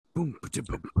Boom,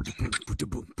 boom,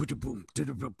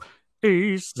 boom.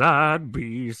 A side,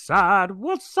 B side.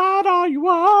 What side are you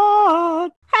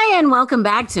on? Hi, and welcome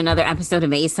back to another episode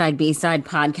of A Side, B Side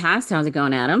podcast. How's it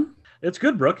going, Adam? It's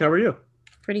good, Brooke. How are you?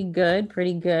 Pretty good,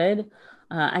 pretty good.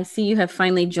 I see you have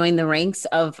finally joined the ranks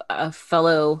of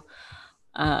fellow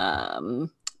um,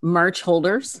 merch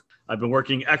holders. I've been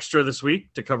working extra this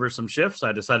week to cover some shifts.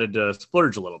 I decided to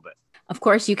splurge a little bit. Of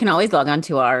course, you can always log on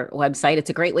to our website. It's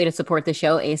a great way to support the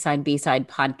show, A Side, B Side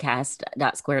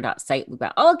podcast.square.site. We've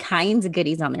got all kinds of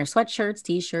goodies on there: sweatshirts,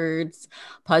 t shirts,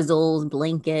 puzzles,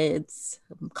 blankets,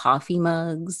 coffee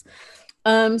mugs.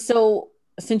 So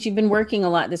since you've been working a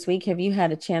lot this week, have you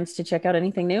had a chance to check out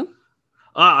anything new?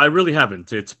 I really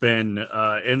haven't. It's been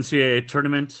NCAA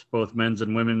tournament, both men's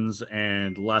and women's,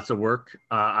 and lots of work.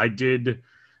 I did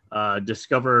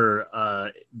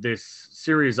discover this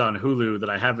series on Hulu that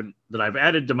I've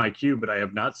added to my queue, but I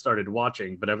have not started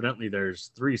watching. But evidently,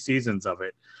 there's 3 seasons of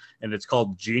it, and it's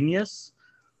called Genius.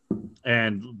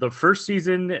 And the first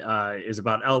season is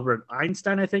about Albert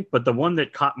Einstein, I think. But the one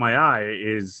that caught my eye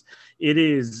is it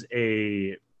is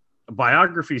a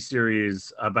biography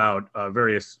series about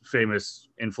various famous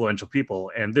influential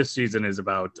people, and this season is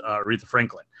about Aretha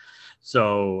Franklin.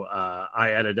 So I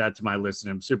added that to my list,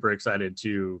 and I'm super excited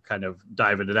to kind of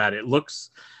dive into that. It looks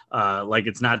like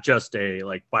it's not just a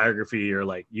biography or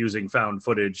using found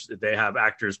footage. They have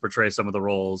actors portray some of the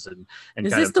roles and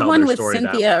Is kind this of the tell one their with story.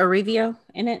 Cynthia Erivo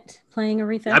in it, playing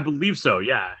Aretha? I believe so.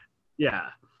 Yeah, yeah.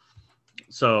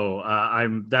 So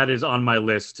that is on my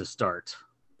list to start.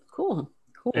 Cool.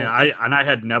 Yeah, I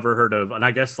had never heard of, and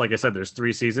I guess like I said, there's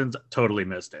 3 seasons. Totally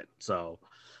missed it. So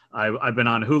I've been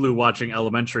on Hulu watching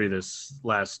Elementary this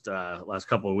last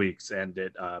couple of weeks, and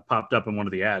it popped up in one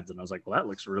of the ads, and I was like, well, that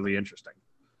looks really interesting.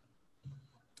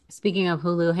 Speaking of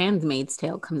Hulu, Handmaid's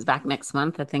Tale comes back next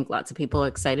month. I think lots of people are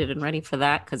excited and ready for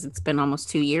that because it's been almost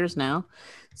 2 years now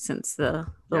since the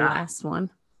last one.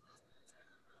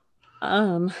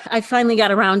 I finally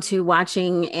got around to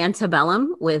watching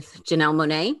Antebellum with Janelle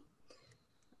Monáe.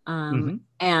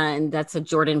 And that's a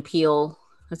Jordan Peele.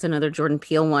 That's another Jordan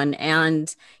Peele one.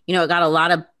 And, it's got a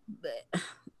lot of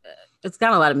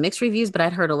mixed reviews, but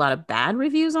I'd heard a lot of bad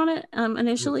reviews on it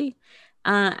initially.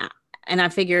 And I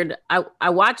figured I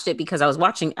watched it because I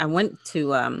went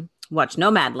to watch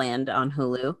Nomadland on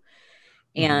Hulu.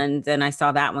 And then I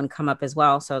saw that one come up as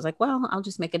well. So I was like, well, I'll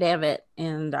just make a day of it.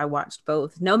 And I watched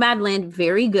both. Nomadland,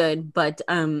 very good, but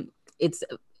it's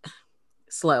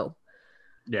slow.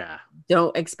 Yeah.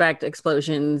 Don't expect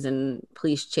explosions and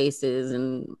police chases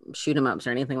and shoot 'em ups or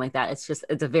anything like that.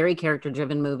 It's a very character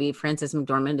driven movie. Frances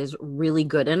McDormand is really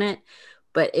good in it,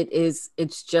 but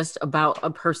it's just about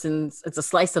it's a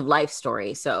slice of life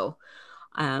story. So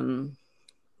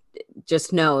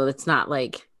just know it's not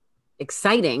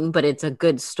exciting, but it's a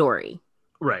good story.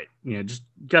 Right. Yeah. Just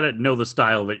got to know the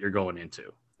style that you're going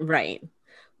into. Right.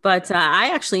 But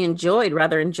I actually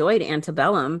rather enjoyed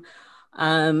Antebellum.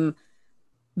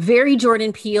 Very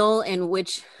Jordan Peele,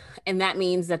 and that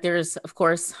means that there's, of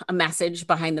course, a message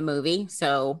behind the movie.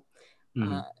 So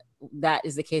that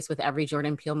is the case with every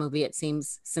Jordan Peele movie, it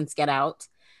seems, since Get Out.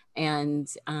 And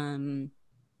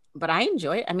but I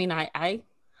enjoy it. I mean, I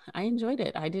enjoyed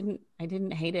it. I didn't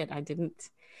hate it.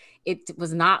 It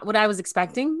was not what I was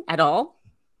expecting at all.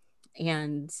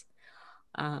 And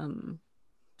some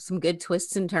good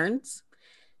twists and turns.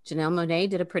 Janelle Monáe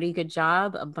did a pretty good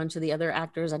job. A bunch of the other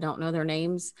actors, I don't know their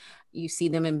names. You see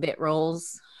them in bit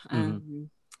roles.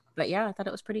 But yeah, I thought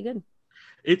it was pretty good.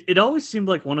 It always seemed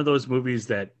like one of those movies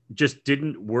that just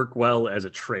didn't work well as a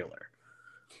trailer.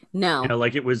 No.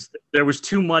 There was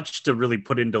too much to really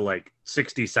put into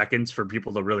 60 seconds for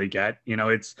people to really get.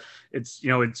 It's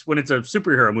when it's a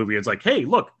superhero movie, it's like, hey,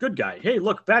 look, good guy. Hey,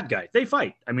 look, bad guy. They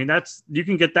fight. I mean, you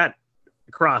can get that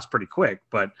across pretty quick,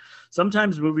 but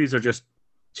sometimes movies are just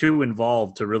too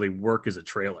involved to really work as a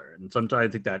trailer, and sometimes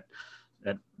I think that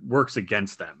works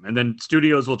against them. And then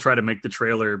studios will try to make the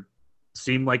trailer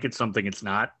seem like it's something it's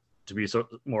not, to be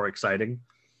more exciting.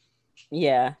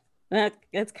 Yeah,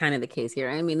 that's kind of the case here.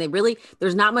 I mean,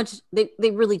 there's not much. They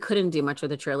really couldn't do much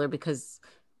with the trailer because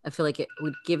I feel like it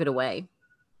would give it away.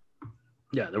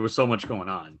 Yeah, there was so much going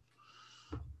on.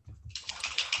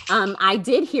 I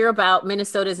did hear about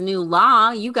Minnesota's new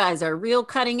law. You guys are real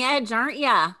cutting edge, aren't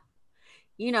ya?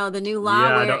 The new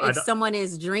law where if someone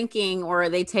is drinking or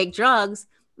they take drugs,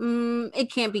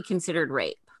 it can't be considered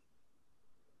rape.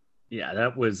 Yeah,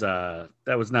 that was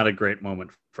not a great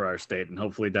moment for our state. And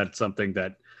hopefully that's something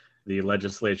that the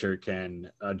legislature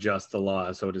can adjust the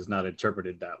law so it is not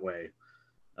interpreted that way.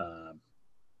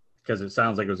 Because it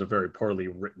sounds like it was a very poorly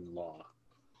written law.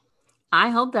 I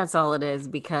hope that's all it is,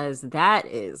 because that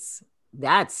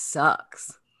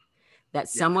sucks. That Yeah.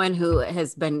 someone who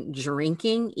has been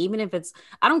drinking, even if it's,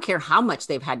 I don't care how much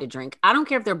they've had to drink. I don't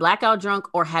care if they're blackout drunk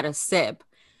or had a sip,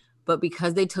 but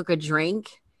because they took a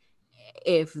drink,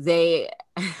 if they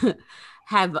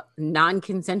have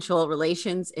non-consensual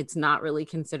relations, it's not really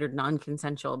considered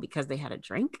non-consensual because they had a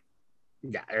drink.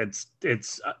 Yeah,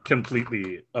 it's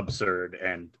completely absurd,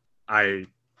 and I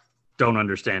don't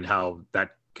understand how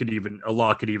that could even a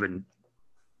law could even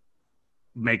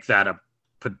make that a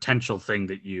potential thing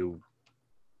that you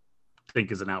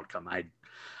think is an outcome.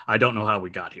 I don't know how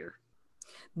we got here.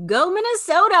 Go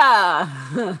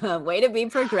Minnesota. Way to be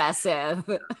progressive.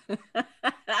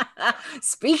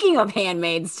 Speaking of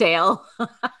Handmaid's Tale.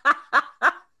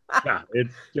 Yeah,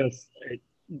 it's just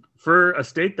for a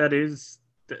state that is,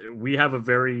 we have a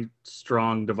very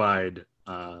strong divide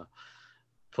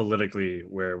politically,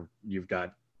 where you've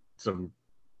got some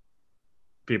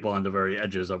people on the very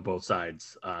edges of both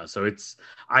sides. So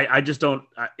I just don't,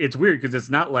 it's weird because it's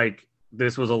not like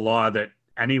this was a law that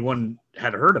anyone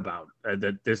had heard about,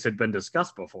 that this had been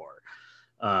discussed before.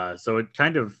 So it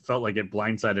kind of felt like it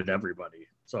blindsided everybody.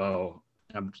 So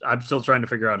I'm still trying to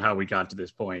figure out how we got to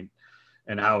this point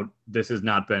and how this has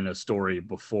not been a story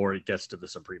before it gets to the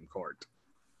Supreme Court.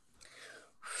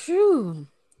 Phew.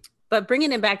 But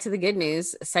bringing it back to the good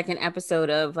news, second episode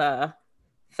of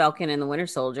Falcon and the Winter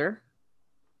Soldier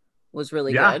was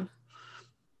really good.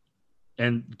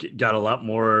 And got a lot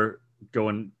more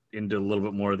going into a little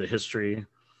bit more of the history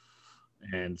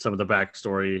and some of the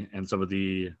backstory and some of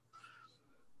the,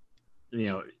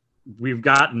 we've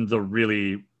gotten the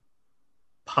really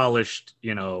polished,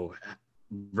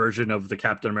 version of the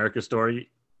Captain America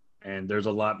story. And there's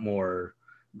a lot more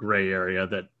gray area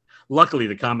that luckily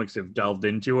the comics have delved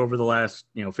into over the last,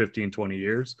 15, 20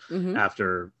 years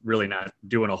after really not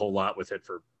doing a whole lot with it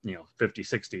for, 50,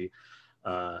 60.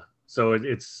 So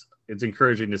it's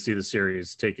encouraging to see the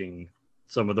series taking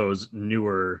some of those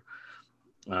newer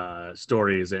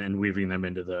stories and weaving them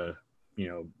into the,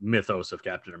 mythos of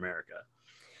Captain America.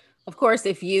 Of course,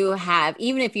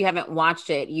 even if you haven't watched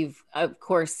it, you've of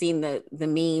course seen the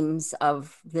memes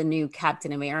of the new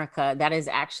Captain America. That is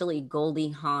actually Goldie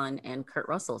Hawn and Kurt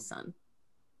Russell's son.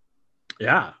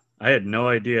 Yeah, I had no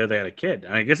idea they had a kid.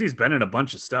 I guess he's been in a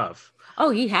bunch of stuff.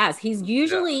 Oh, he has. He's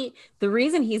usually, the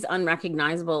reason he's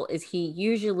unrecognizable is he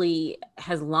usually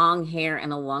has long hair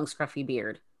and a long scruffy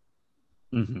beard.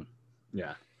 Mm-hmm.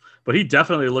 Yeah. But he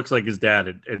definitely looks like his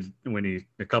dad when he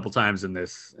a couple times in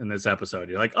this episode.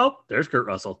 You're like, oh, there's Kurt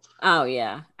Russell. Oh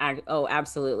yeah,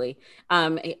 absolutely.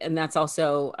 And that's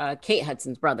also Kate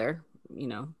Hudson's brother.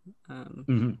 Because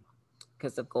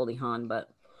of Goldie Hawn. But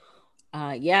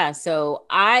yeah, so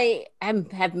I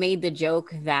have made the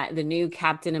joke that the new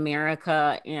Captain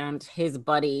America and his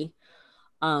buddy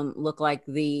look like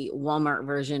the Walmart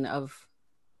version of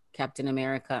Captain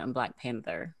America and Black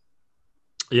Panther.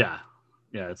 Yeah.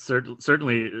 Yeah, it's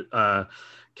certainly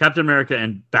Captain America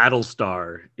and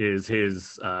Battlestar is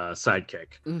his sidekick.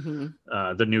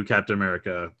 The new Captain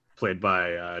America, played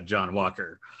by John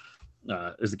Walker,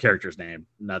 is the character's name,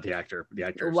 not the actor. The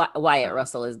actor Wyatt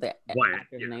Russell is the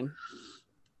actor's name.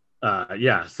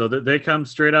 Yeah, so they come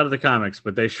straight out of the comics,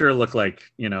 but they sure look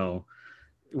like,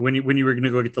 when you were going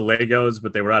to go get the Legos,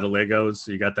 but they were out of Legos,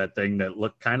 so you got that thing that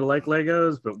looked kind of like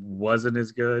Legos, but wasn't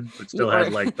as good, but still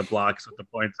had like the blocks with the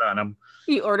points on them.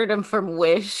 You ordered them from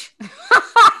Wish.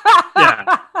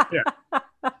 Yeah.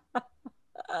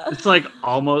 It's like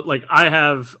almost like I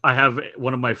have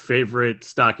one of my favorite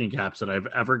stocking caps that I've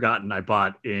ever gotten. I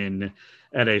bought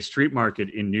at a street market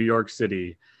in New York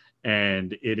City,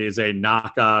 and it is a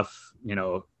knockoff,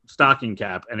 stocking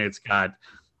cap, and it's got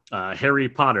Harry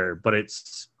Potter, but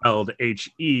it's spelled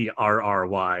Herry,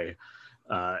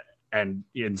 and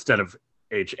instead of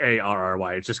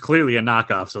Harry, it's just clearly a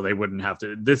knockoff, so they wouldn't have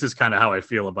to. This is kind of how I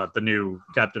feel about the new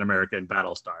Captain America and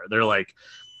Battlestar. They're like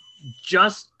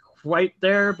just quite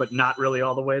there, but not really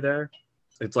all the way there.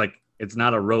 It's like it's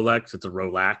not a Rolex, it's a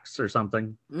Rolex or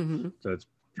something. So it's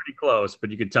pretty close, but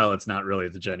you can tell it's not really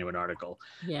the genuine article.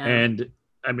 Yeah. And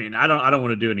I mean, I don't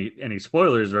want to do any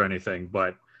spoilers or anything,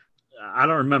 but I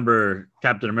don't remember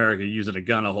Captain America using a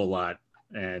gun a whole lot,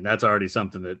 and that's already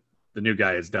something that the new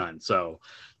guy has done. So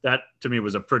that to me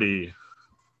was a pretty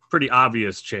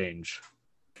obvious change.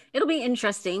 It'll be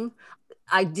interesting.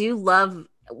 I do love,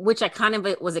 which I kind of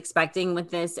was expecting with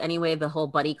this anyway, the whole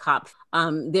buddy cop.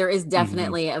 There is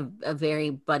definitely a very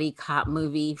buddy cop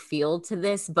movie feel to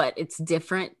this, but it's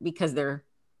different because they're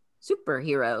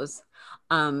superheroes.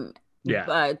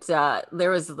 But there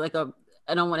was like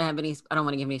I don't want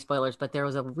to give any spoilers, but there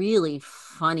was a really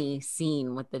funny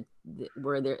scene with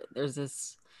where there's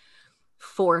this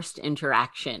forced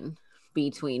interaction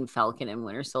between Falcon and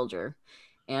Winter Soldier,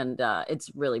 and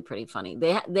it's really pretty funny.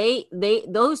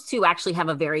 Those two actually have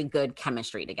a very good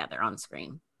chemistry together on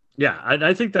screen. Yeah,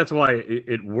 I think that's why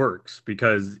it works,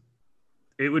 because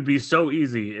it would be so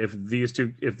easy if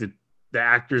the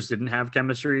actors didn't have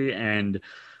chemistry and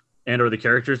or the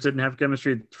characters didn't have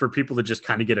chemistry, for people to just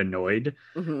kind of get annoyed.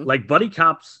 Mm-hmm. Like buddy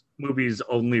cops movies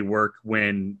only work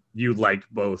when you like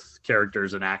both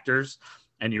characters and actors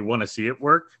and you want to see it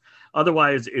work.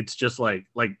 Otherwise, it's just like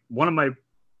one of my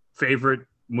favorite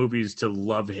movies to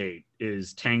love hate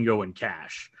is Tango and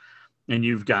Cash. And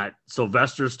you've got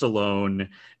Sylvester Stallone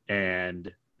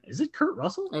and is it Kurt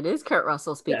Russell? It is Kurt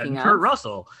Russell, speaking of. Kurt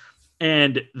Russell.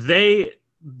 And they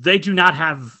do not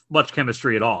have much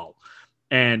chemistry at all.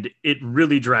 And it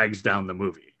really drags down the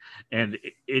movie. And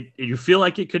you feel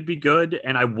like it could be good.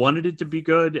 And I wanted it to be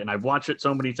good. And I've watched it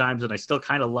so many times and I still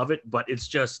kind of love it. But it's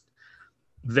just,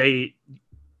 it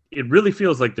really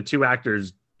feels like the two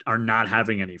actors are not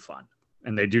having any fun.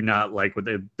 And they do not like what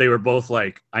they were both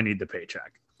like, I need the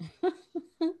paycheck.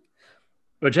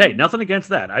 Which, hey, nothing against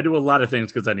that. I do a lot of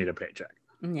things because I need a paycheck.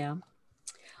 Yeah.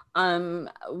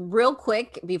 Real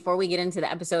quick, before we get into the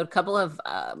episode, a couple of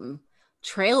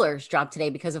trailers dropped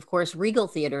today because, of course, Regal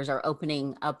theaters are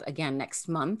opening up again next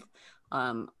month.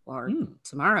 Or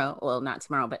tomorrow. Well, not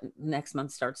tomorrow, but next month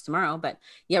starts tomorrow. But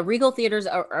yeah, Regal theaters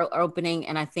are opening,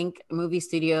 and I think movie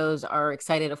studios are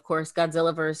excited. Of course,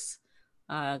 Godzilla vs.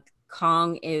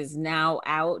 Kong is now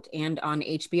out and on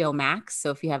HBO Max. So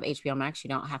if you have HBO Max, you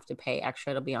don't have to pay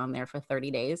extra. It'll be on there for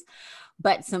 30 days.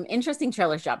 But some interesting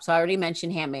trailers dropped. So I already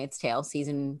mentioned Handmaid's Tale.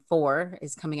 Season 4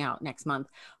 is coming out next month.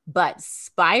 But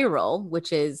Spiral,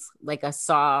 which is like a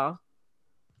Saw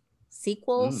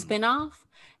sequel spinoff,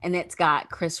 and it's got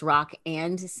Chris Rock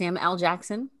and Sam L.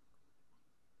 Jackson.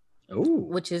 Ooh.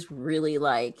 Which is really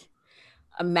like,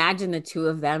 imagine the two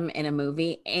of them in a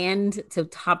movie, and to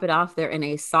top it off, they're in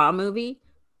a Saw movie.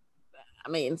 I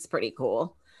mean, it's pretty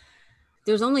cool.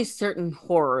 There's only certain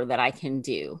horror that I can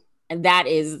do, and that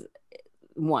is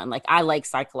one. Like, I like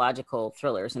psychological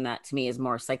thrillers, and that to me is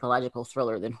more psychological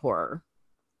thriller than horror.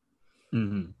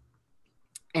 Mm-hmm.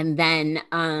 And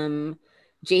then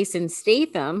Jason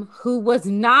Statham, who was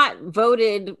not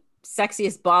voted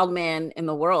sexiest bald man in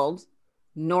the world,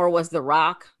 nor was The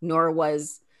Rock, nor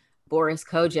was Boris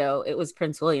Kojo. It was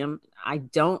Prince William. I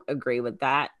don't agree with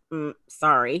that.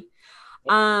 Sorry.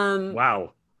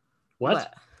 Wow.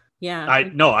 What? Yeah. I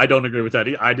don't agree with that.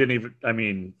 I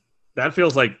mean, that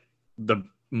feels like the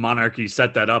monarchy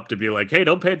set that up to be like, hey,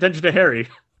 don't pay attention to Harry.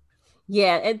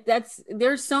 Yeah,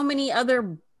 there's so many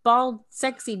other bald,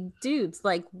 sexy dudes.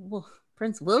 Like, well,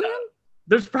 Prince William?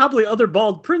 There's probably other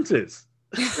bald princes.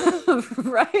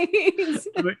 Right.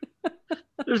 I mean,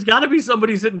 there's got to be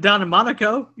somebody sitting down in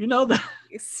Monaco. You know that.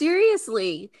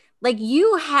 Seriously. Like,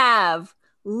 you have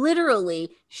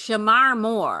literally Shamar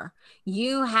Moore.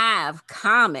 You have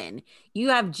Common. You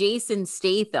have Jason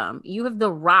Statham. You have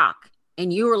The Rock.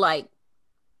 And you were like,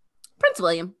 Prince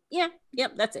William. Yeah.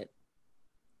 Yep. That's it.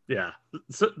 Yeah.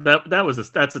 So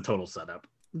that's a total setup.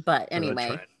 But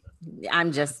anyway,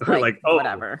 I'm just like oh,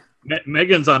 whatever.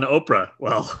 Megan's on Oprah.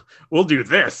 Well, we'll do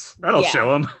this. That'll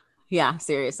show him. Yeah,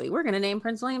 seriously. We're going to name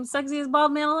Prince William sexiest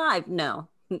bald man alive. No,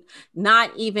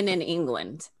 not even in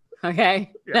England.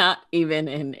 Okay. Yeah. Not even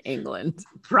in England.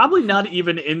 Probably not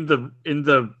even in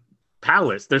the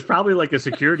palace. There's probably like a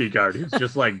security guard who's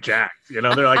just like jacked. You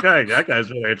know, they're like, hey, that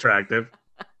guy's really attractive.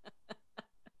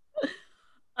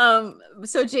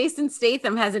 So Jason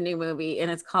Statham has a new movie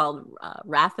and it's called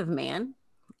Wrath of Man.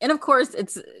 And of course,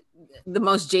 it's the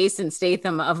most Jason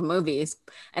Statham of movies.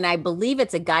 And I believe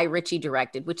it's a Guy Ritchie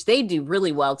directed, which they do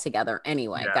really well together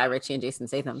anyway, Guy Ritchie and Jason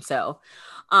Statham. So,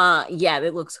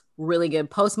 it looks really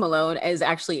good. Post Malone is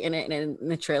actually in it, and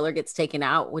the trailer gets taken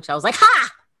out, which I was like,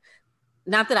 ha!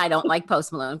 Not that I don't like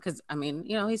Post Malone, because, I mean,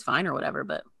 you know, he's fine or whatever,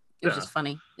 but it was just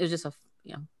funny. It was just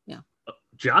yeah.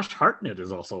 Josh Hartnett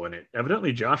is also in it.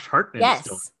 Evidently, Josh Hartnett is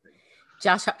still in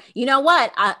it. You know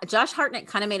what? Josh Hartnett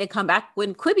kind of made a comeback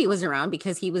when Quibi was around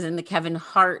because he was in the Kevin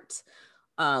Hart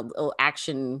little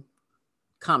action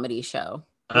comedy show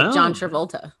with John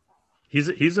Travolta.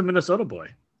 He's a Minnesota boy.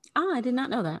 Oh, I did not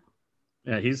know that.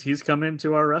 Yeah, he's come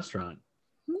into our restaurant.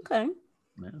 Okay.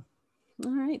 Yeah.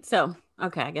 All right. So,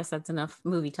 okay, I guess that's enough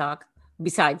movie talk.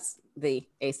 Besides the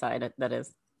A side, that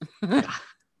is.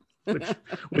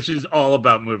 which is all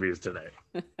about movies today.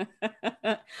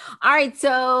 All right,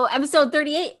 so episode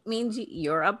 38 means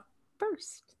you're up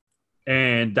first.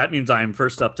 And that means I'm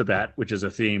first up to bat, which is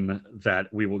a theme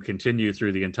that we will continue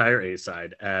through the entire A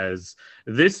side, as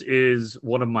this is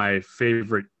one of my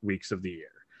favorite weeks of the year.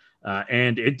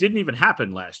 And it didn't even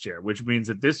happen last year, which means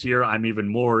that this year I'm even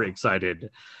more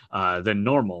excited than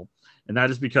normal. And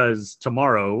that is because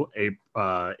tomorrow,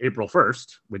 April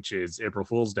 1st, which is April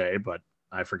Fool's Day, but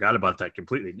I forgot about that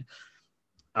completely,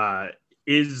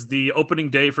 is the opening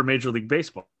day for Major League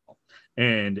Baseball.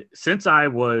 And since I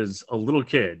was a little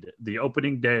kid, the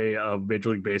opening day of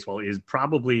Major League Baseball is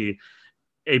probably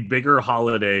a bigger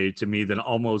holiday to me than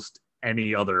almost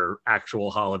any other actual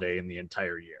holiday in the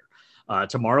entire year.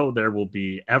 Tomorrow, there will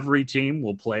be every team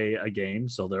will play a game.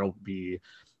 So there will be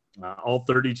all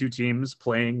 32 teams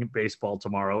playing baseball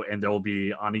tomorrow, and there will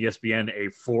be on ESPN a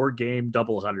 4-game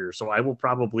doubleheader. So I will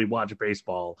probably watch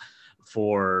baseball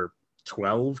for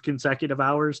 12 consecutive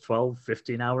hours, 12,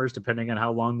 15 hours, depending on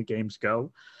how long the games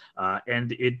go.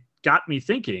 And it got me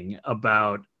thinking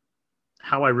about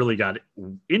how I really got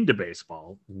into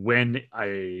baseball when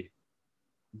I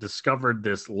discovered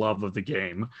this love of the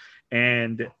game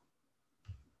and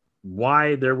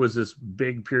why there was this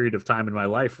big period of time in my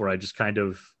life where I just kind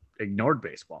of ignored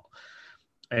baseball.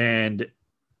 And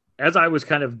as I was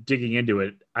kind of digging into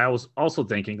it, I was also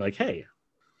thinking like, hey,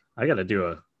 I got to do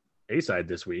a side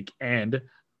this week, and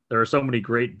there are so many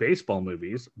great baseball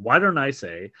movies. Why don't I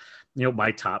say,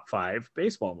 my top 5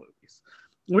 baseball movies,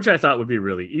 which I thought would be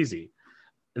really easy.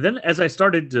 Then as I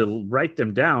started to write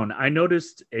them down, I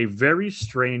noticed a very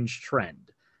strange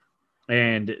trend,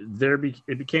 and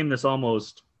it became this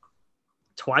almost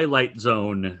Twilight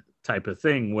Zone type of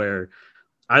thing where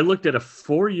I looked at a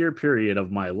 4-year period of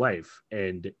my life,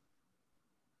 and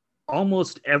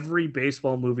almost every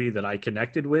baseball movie that I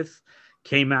connected with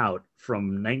came out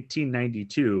from 1992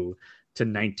 to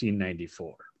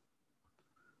 1994.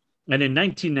 And in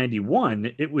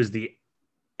 1991, it was the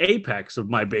apex of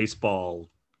my baseball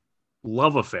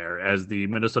love affair as the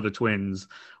Minnesota Twins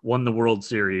won the World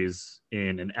Series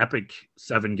in an epic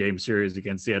 7-game series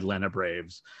against the Atlanta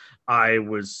Braves. I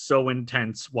was so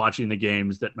intense watching the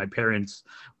games that my parents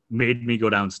made me go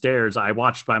downstairs. I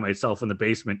watched by myself in the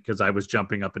basement because I was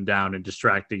jumping up and down and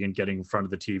distracting and getting in front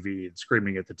of the TV and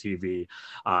screaming at the TV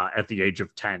at the age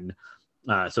of 10.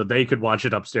 So they could watch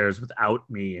it upstairs without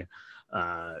me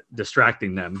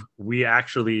distracting them. We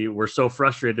actually were so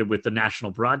frustrated with the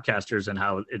national broadcasters and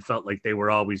how it felt like they were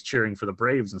always cheering for the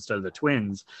Braves instead of the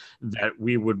Twins that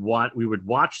we would watch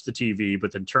the TV,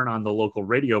 but then turn on the local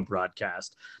radio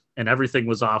broadcast, and everything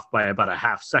was off by about a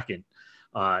half second,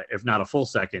 if not a full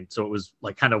second. So it was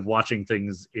like kind of watching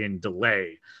things in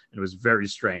delay, and it was very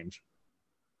strange.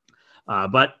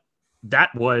 But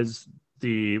that was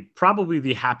probably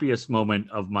the happiest moment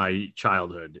of my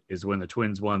childhood is when the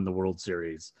Twins won the World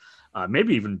Series.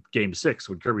 Maybe even Game 6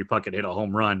 when Kirby Puckett hit a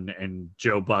home run and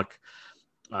Joe Buck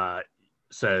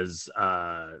says,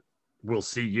 "We'll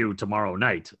see you tomorrow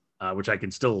night," which I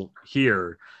can still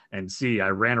hear and see. I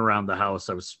ran around the house.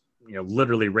 I was,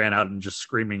 literally ran out and just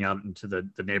screaming out into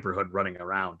the neighborhood, running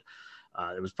around.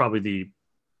 It was probably the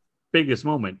biggest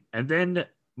moment. And then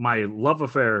my love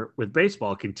affair with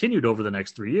baseball continued over the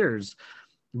next 3 years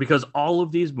because all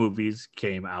of these movies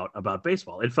came out about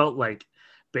baseball. It felt like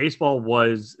baseball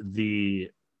was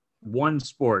the one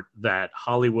sport that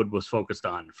Hollywood was focused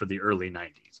on for the early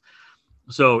 90s.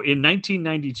 So in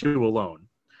 1992 alone,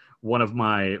 one of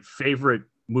my favorite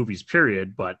movies,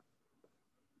 period, but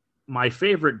my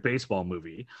favorite baseball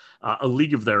movie, A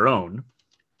League of Their Own,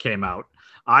 came out.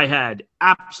 I had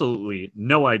absolutely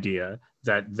no idea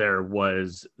that there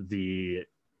was a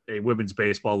women's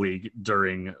baseball league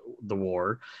during the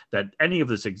war, that any of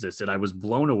this existed. I was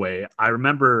blown away. I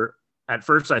remember at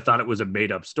first I thought it was a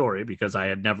made up story because I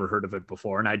had never heard of it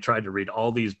before. And I tried to read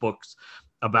all these books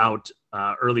about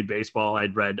early baseball.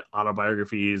 I'd read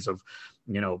autobiographies of,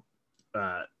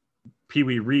 Pee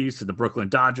Wee Reese and the Brooklyn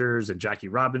Dodgers and Jackie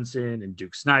Robinson and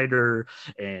Duke Snyder,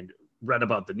 and read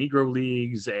about the Negro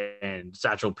Leagues and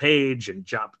Satchel Paige and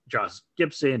Josh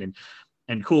Gibson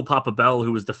and Cool Papa Bell,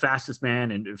 who was the fastest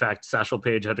man. And in fact, Satchel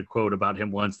Paige had a quote about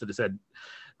him once that said,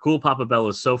 "Cool Papa Bell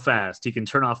is so fast, he can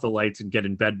turn off the lights and get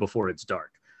in bed before it's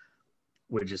dark,"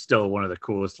 which is still one of the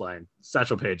coolest lines.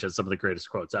 Satchel Paige has some of the greatest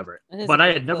quotes ever. But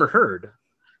I had never heard.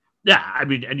 Yeah, I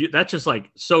mean, and that's just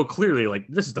like so clearly like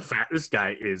this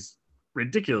guy is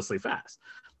ridiculously fast.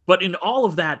 But in all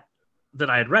of that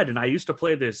I had read, and I used to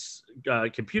play this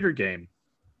computer game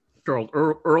called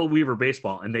Earl Weaver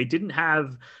Baseball, and they didn't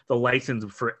have the license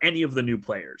for any of the new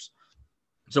players.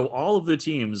 So all of the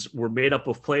teams were made up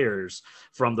of players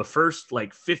from the first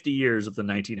like 50 years of the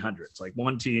 1900s. Like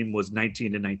one team was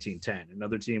 19 to 1910,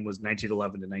 another team was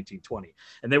 1911 to 1920,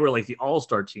 and they were like the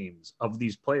all-star teams of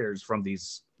these players from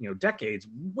these, you know, decades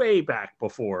way back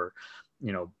before,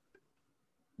 you know,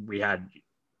 we had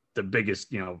the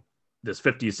biggest, you know, this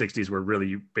 50s, 60s where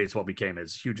really baseball became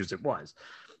as huge as it was.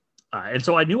 And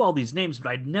so I knew all these names,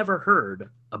 but I'd never heard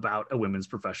about a women's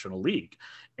professional league.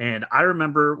 And I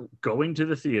remember going to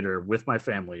the theater with my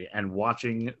family and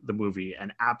watching the movie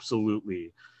and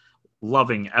absolutely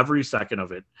loving every second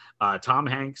of it. Tom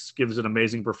Hanks gives an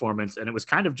amazing performance. And it was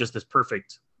kind of just this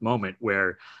perfect moment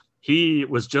where he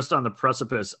was just on the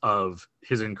precipice of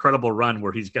his incredible run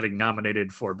where he's getting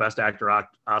nominated for Best Actor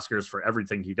Oscars for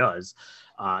everything he does.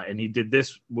 And he did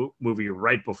this movie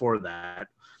right before that.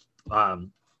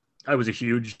 I was a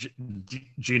huge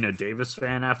Gina Davis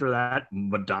fan after that.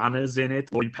 Madonna's in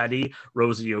it. Lloyd Petty,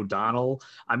 Rosie O'Donnell.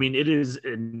 I mean, it is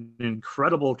an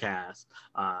incredible cast.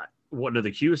 One of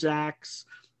the Cusacks.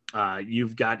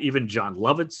 You've got even John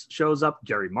Lovitz shows up,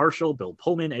 Gary Marshall, Bill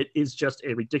Pullman. It is just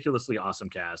a ridiculously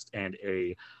awesome cast and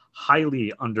a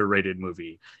highly underrated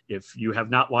movie. If you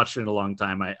have not watched it in a long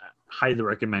time, I highly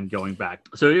recommend going back.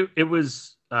 So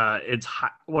it's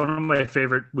one of my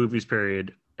favorite movies,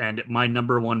 period. And my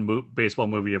number one baseball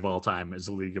movie of all time is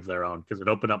A League of Their Own, because it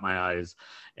opened up my eyes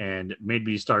and made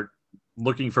me start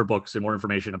looking for books and more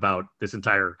information about this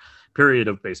entire period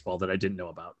of baseball that I didn't know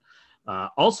about.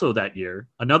 Also that year,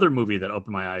 another movie that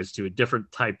opened my eyes to a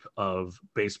different type of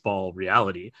baseball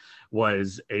reality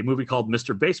was a movie called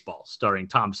Mr. Baseball, starring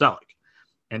Tom Selleck.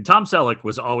 And Tom Selleck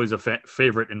was always a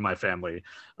favorite in my family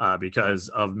because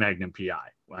of Magnum P.I.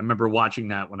 I remember watching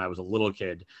that when I was a little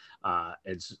kid.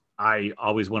 I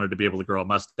always wanted to be able to grow a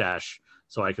mustache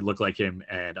so I could look like him,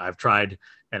 and I've tried,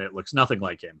 and it looks nothing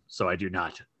like him. So I do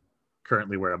not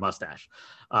currently wear a mustache.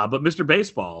 But Mr.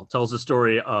 Baseball tells the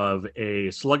story of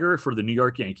a slugger for the New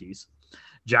York Yankees,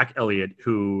 Jack Elliott,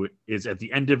 who is at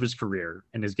the end of his career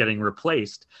and is getting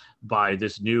replaced by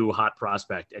this new hot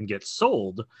prospect and gets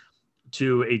sold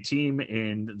to a team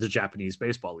in the Japanese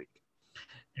Baseball League.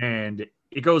 And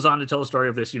it goes on to tell a story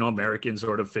of this, you know, American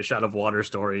sort of fish out of water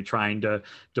story, trying to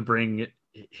bring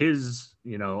his,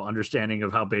 you know, understanding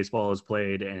of how baseball is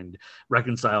played and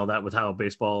reconcile that with how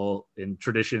baseball and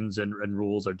traditions and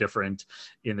rules are different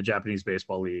in the Japanese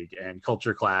Baseball League, and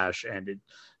culture clash. And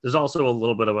there's also a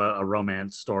little bit of a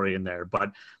romance story in there,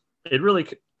 but it really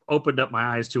opened up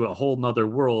my eyes to a whole nother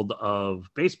world of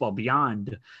baseball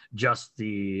beyond just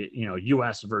the, you know,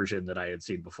 US version that I had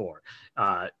seen before.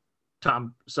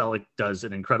 Tom Selleck does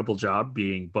an incredible job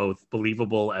being both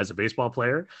believable as a baseball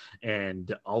player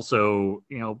and also,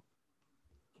 you know,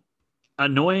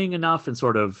 annoying enough and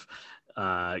sort of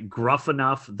gruff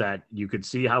enough that you could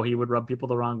see how he would rub people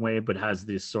the wrong way, but has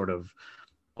this sort of,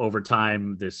 over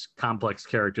time, this complex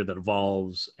character that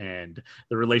evolves, and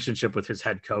the relationship with his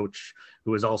head coach,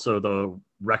 who is also the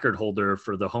record holder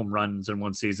for the home runs in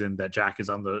one season that Jack is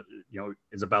on the, you know,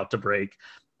 is about to break.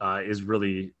 Is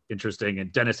really interesting.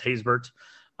 And Dennis Haysbert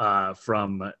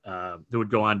who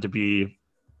would go on to be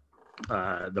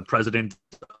the president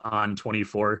on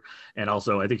 24. And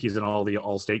also, I think he's in all the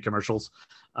All-State commercials,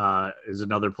 is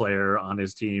another player on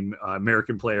his team,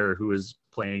 American player who is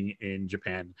playing in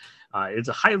Japan. It's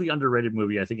a highly underrated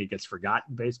movie. I think it gets forgotten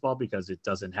in baseball because it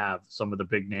doesn't have some of the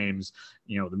big names.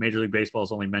 You know, the Major League Baseball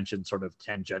is only mentioned sort of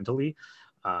tangentially.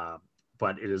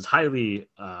 But it is highly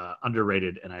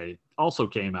underrated, and I also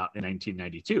came out in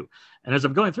 1992. And as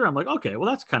I'm going through, I'm like, okay, well,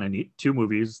 that's kind of neat. Two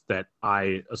movies that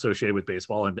I associated with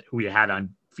baseball and we had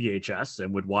on VHS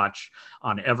and would watch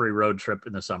on every road trip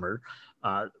in the summer.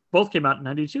 Both came out in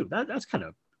 92. That's kind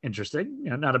of interesting.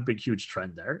 You know, not a big, huge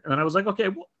trend there. And then I was like, okay,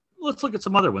 well, let's look at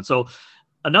some other ones. So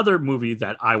another movie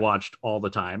that I watched all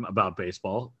the time about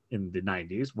baseball in the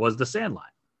 90s was The Sandlot.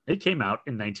 It came out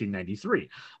in 1993.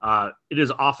 It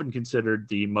is often considered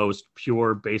the most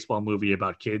pure baseball movie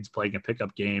about kids playing a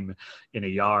pickup game in a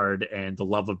yard and the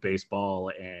love of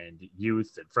baseball and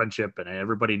youth and friendship. And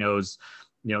everybody knows,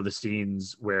 you know, the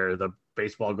scenes where the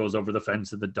baseball goes over the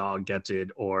fence and the dog gets it,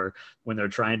 or when they're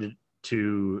trying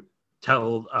to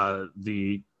tell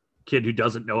the kid who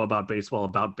doesn't know about baseball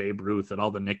about Babe Ruth and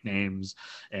all the nicknames,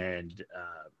 and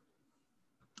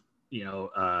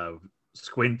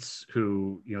Squints,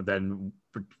 who, you know, then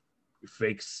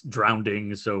fakes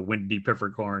drowning so Wendy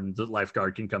Piffercorn, the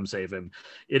lifeguard, can come save him.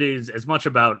 It is as much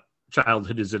about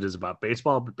childhood as it is about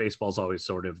baseball, but baseball's always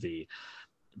sort of the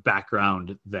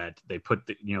background that they put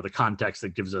the context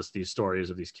that gives us these stories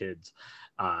of these kids.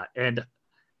 And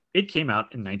it came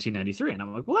out in 1993, and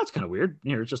I'm like, well, that's kind of weird.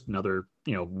 It's just another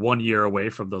 1 year away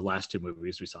from the last two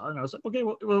movies we saw, and I was like, okay,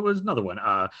 well, it was another one,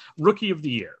 Rookie of the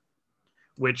Year,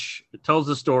 which tells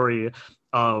the story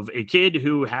of a kid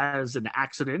who has an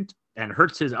accident and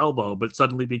hurts his elbow, but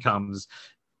suddenly becomes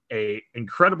a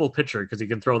incredible pitcher because he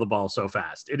can throw the ball so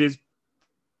fast. It is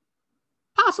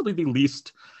possibly the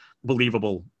least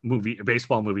believable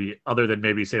baseball movie, other than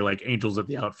maybe say like Angels at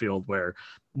the Outfield, where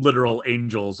literal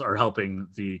angels are helping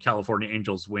the California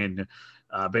Angels win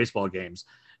baseball games.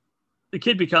 The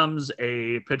kid becomes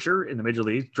a pitcher in the major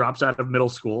league, drops out of middle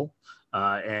school,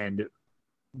 and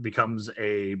becomes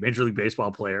a Major League Baseball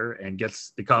player and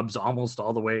gets the Cubs almost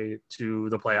all the way to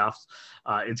the playoffs.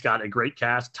 It's got a great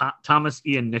cast. Thomas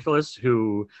Ian Nicholas,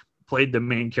 who played the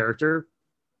main character,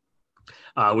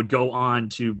 would go on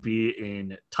to be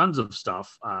in tons of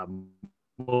stuff,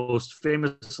 most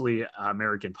famously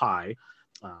American Pie,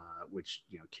 which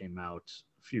came out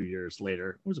a few years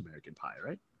later. It was American Pie,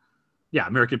 right? Yeah,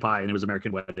 American Pie, and it was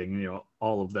American Wedding,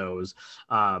 all of those.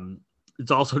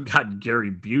 It's also got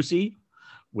Gary Busey,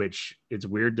 which it's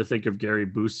weird to think of Gary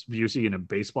Busey in a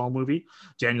baseball movie.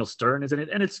 Daniel Stern is in it,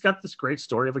 and it's got this great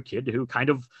story of a kid who kind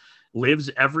of lives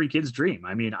every kid's dream.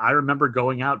 I mean, I remember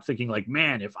going out thinking like,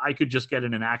 man, if I could just get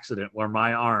in an accident where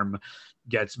my arm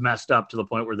gets messed up to the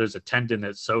point where there's a tendon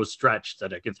that's so stretched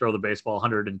that I can throw the baseball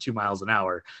 102 miles an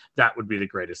hour, that would be the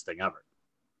greatest thing ever.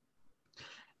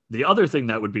 The other thing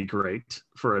that would be great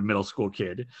for a middle school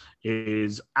kid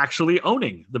is actually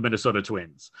owning the Minnesota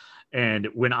Twins. And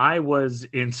when I was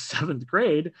in 7th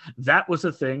grade, that was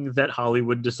a thing that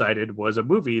Hollywood decided was a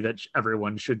movie that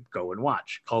everyone should go and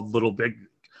watch, called Little Big League.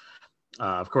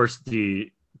 Of course,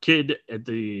 the kid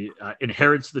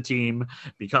inherits the team,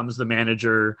 becomes the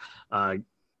manager,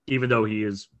 even though he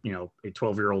is, a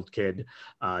 12-year-old kid.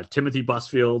 Timothy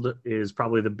Busfield is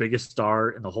probably the biggest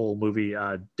star in the whole movie.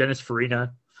 Dennis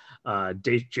Farina,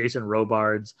 Jason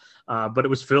Robards, but it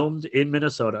was filmed in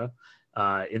Minnesota.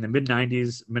 In the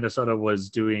mid-90s, Minnesota was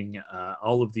doing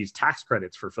all of these tax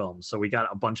credits for films. So we got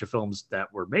a bunch of films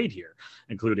that were made here,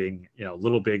 including,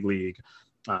 Little Big League,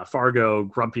 Fargo,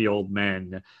 Grumpy Old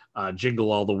Men,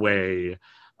 Jingle All the Way.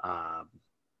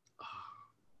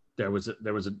 There was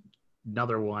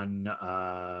another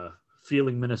one,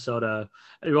 Feeling Minnesota.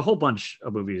 A whole bunch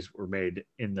of movies were made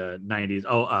in the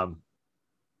 90s.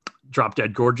 Drop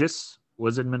Dead Gorgeous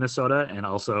was in Minnesota, and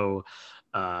also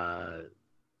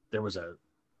there was a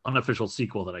unofficial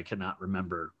sequel that I cannot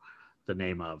remember the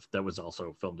name of that was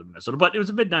also filmed in Minnesota. But it was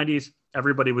the mid-90s.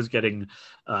 Everybody was getting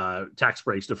tax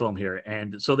breaks to film here.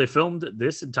 And so they filmed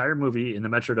this entire movie in the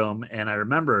Metrodome. And I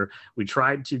remember we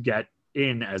tried to get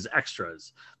in as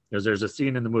extras, because there's a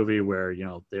scene in the movie where,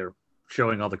 they're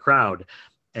showing all the crowd.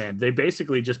 And they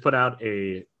basically just put out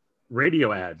a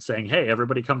radio ad saying, hey,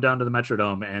 everybody come down to the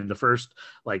Metrodome, and the first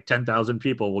 10,000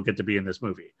 people will get to be in this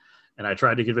movie. And I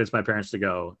tried to convince my parents to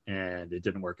go, and it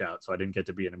didn't work out. So I didn't get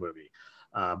to be in a movie.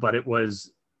 But it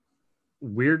was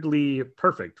weirdly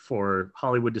perfect for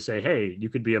Hollywood to say, hey, you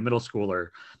could be a middle schooler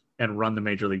and run the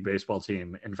Major League Baseball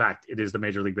team. In fact, it is the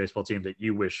Major League Baseball team that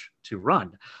you wish to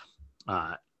run,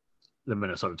 the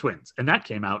Minnesota Twins. And that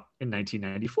came out in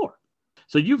 1994.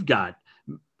 So you've got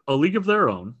A League of Their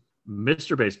Own,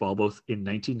 Mr. Baseball, both in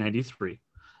 1993,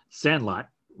 Sandlot,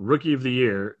 Rookie of the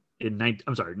Year in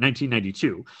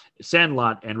 1992.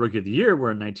 Sandlot and Rookie of the Year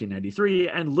were in 1993,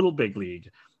 and Little Big League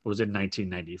was in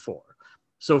 1994.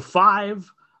 So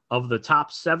 5 of the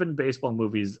top 7 baseball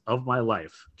movies of my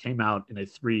life came out in a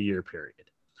 3-year period.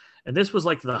 And this was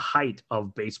like the height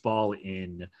of baseball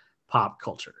in pop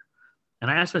culture.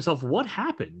 And I asked myself, what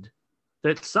happened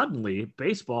that suddenly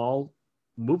baseball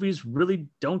movies really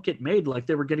don't get made like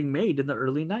they were getting made in the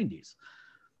early 90s?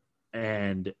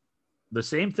 And the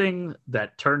same thing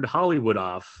that turned Hollywood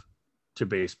off to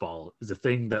baseball is the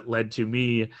thing that led to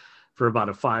me for about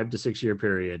a 5 to 6 year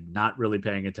period not really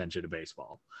paying attention to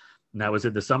baseball. And that was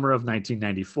in the summer of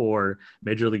 1994.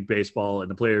 Major League Baseball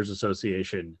and the Players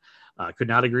Association could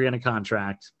not agree on a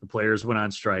contract. The players went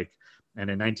on strike. And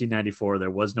in 1994,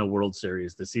 there was no World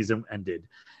Series. The season ended.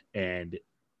 And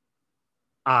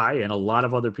I and a lot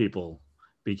of other people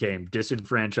became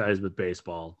disenfranchised with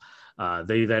baseball.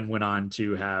 They then went on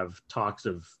to have talks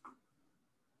of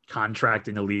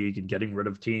contracting the league and getting rid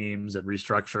of teams and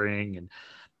restructuring. And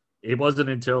it wasn't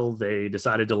until they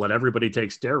decided to let everybody take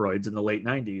steroids in the late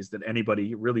 90s that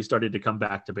anybody really started to come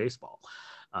back to baseball.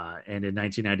 And in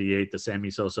 1998, the Sammy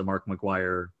Sosa, Mark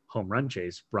McGwire home run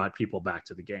chase brought people back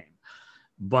to the game.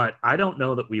 But I don't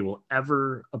know that we will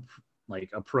ever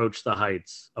approach the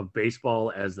heights of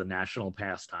baseball as the national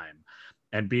pastime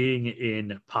and being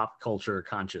in pop culture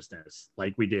consciousness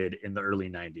like we did in the early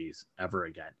 90s ever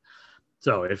again.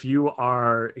 So if you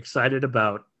are excited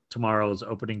about tomorrow's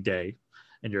opening day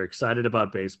and you're excited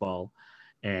about baseball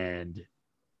and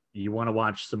you want to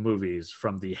watch some movies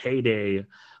from the heyday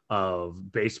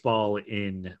of baseball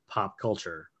in pop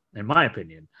culture, in my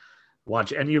opinion,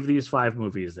 watch any of these 5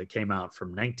 movies that came out from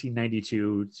 1992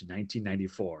 to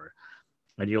 1994,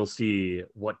 and you'll see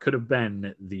what could have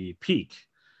been the peak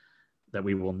that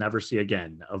we will never see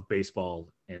again of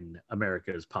baseball in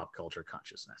America's pop culture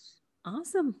consciousness.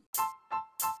 Awesome.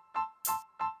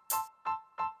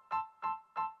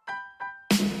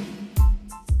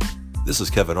 This is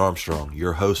Kevin Armstrong,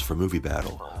 your host for Movie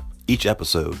Battle. Each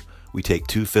episode, we take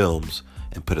 2 films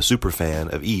and put a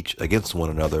superfan of each against one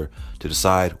another to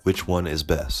decide which one is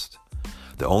best.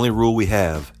 The only rule we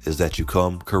have is that you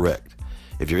come correct.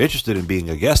 If you're interested in being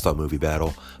a guest on Movie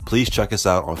Battle, please check us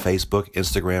out on Facebook,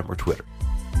 Instagram, or Twitter.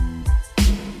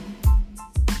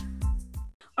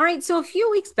 All right, so a few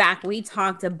weeks back, we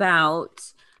talked about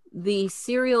the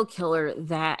serial killer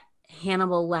that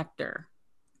Hannibal Lecter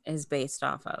is based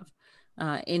off of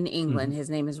in England. His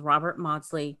name is Robert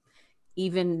Maudsley,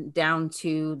 even down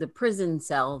to the prison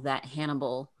cell that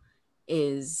Hannibal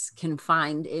is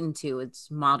confined into.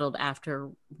 It's modeled after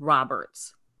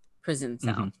Robert's prison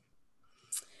cell.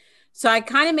 So I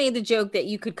kind of made the joke that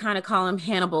you could kind of call him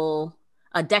Hannibal,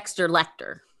 Dexter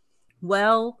Lecter.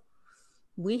 Well,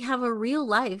 we have a real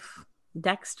life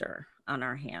Dexter on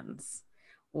our hands,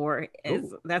 or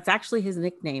that's actually his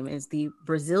nickname, is the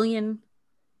Brazilian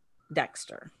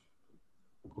Dexter.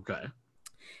 Okay.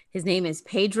 His name is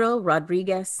Pedro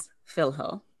Rodrigues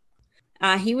Filho.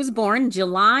 He was born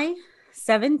July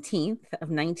 17th of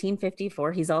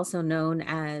 1954. He's also known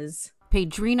as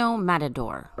Pedrino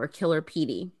Matador, or Killer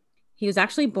Petey. He was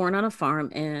actually born on a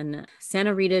farm in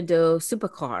Santa Rita do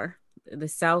Supacar, the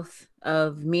south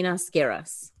of Minas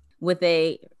Gerais, with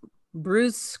a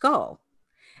bruised skull.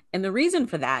 And the reason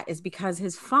for that is because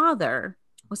his father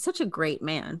was such a great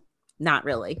man. Not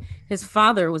really. His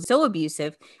father was so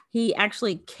abusive, he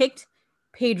actually kicked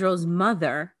Pedro's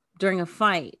mother during a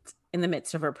fight in the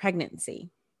midst of her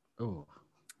pregnancy. Oh.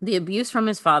 The abuse from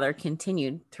his father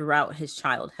continued throughout his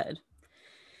childhood.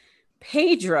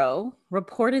 Pedro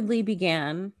reportedly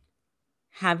began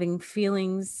having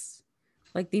feelings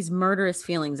like these murderous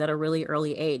feelings at a really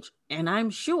early age. And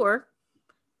I'm sure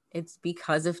it's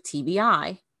because of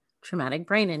TBI, traumatic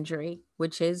brain injury,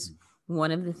 which is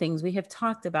one of the things we have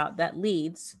talked about that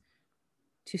leads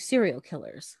to serial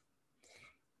killers.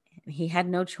 He had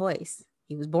no choice.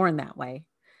 He was born that way.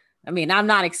 I mean, I'm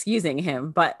not excusing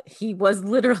him, but he was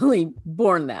literally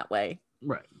born that way.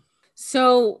 Right.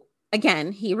 So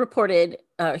again, he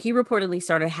reportedly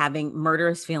started having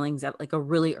murderous feelings at like a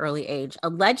really early age.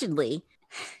 Allegedly,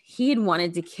 he had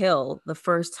wanted to kill the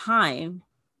first time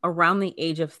around the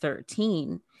age of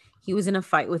 13. He was in a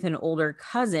fight with an older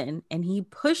cousin, and he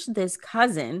pushed this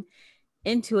cousin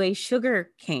into a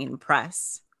sugar cane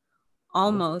press,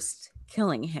 almost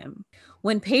killing him.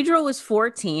 When Pedro was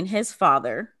 14, his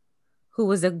father, who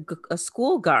was a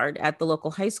school guard at the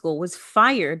local high school, was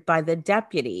fired by the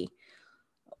deputy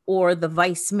or the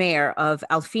vice mayor of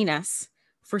Alfinas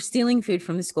for stealing food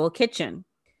from the school kitchen.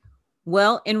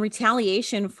 Well, in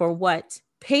retaliation for what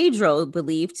Pedro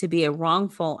believed to be a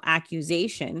wrongful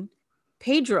accusation,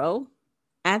 Pedro,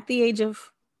 at the age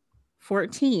of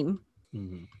 14,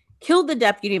 killed the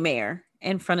deputy mayor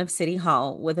in front of City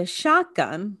Hall with a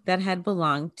shotgun that had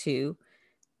belonged to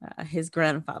his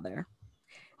grandfather.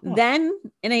 Then,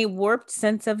 in a warped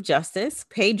sense of justice,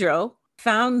 Pedro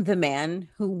found the man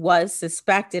who was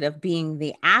suspected of being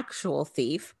the actual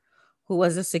thief, who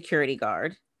was a security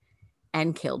guard,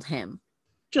 and killed him.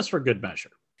 Just for good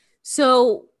measure.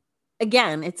 So,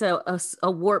 again, it's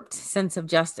a warped sense of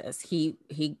justice. He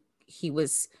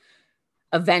was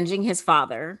avenging his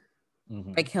father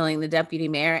by killing the deputy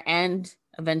mayor, and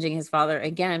avenging his father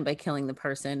again by killing the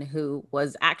person who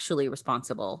was actually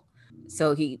responsible.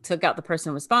 So he took out the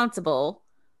person responsible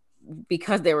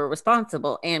because they were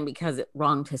responsible and because it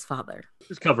wronged his father.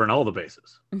 He's covering all the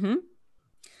bases.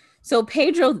 So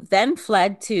Pedro then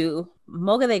fled to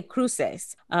Moga de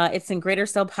Cruces. It's in Greater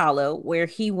Sao Paulo, where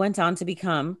he went on to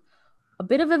become a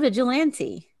bit of a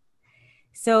vigilante.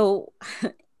 So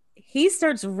he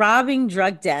starts robbing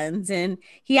drug dens, and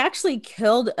he actually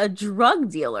killed a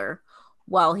drug dealer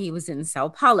while he was in Sao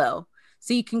Paulo.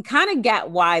 So you can kind of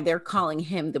get why they're calling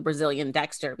him the Brazilian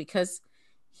Dexter, because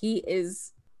he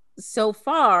is so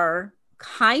far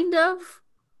kind of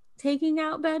taking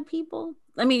out bad people.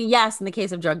 I mean, yes, in the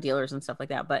case of drug dealers and stuff like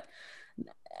that, but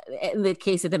in the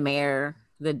case of the mayor,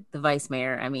 the vice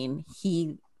mayor, I mean,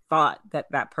 he thought that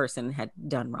that person had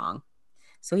done wrong.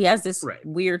 So he has this Right.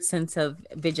 weird sense of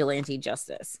vigilante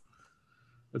justice.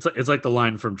 It's like the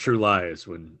line from True Lies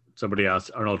when somebody asks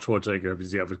Arnold Schwarzenegger if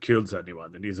he's ever killed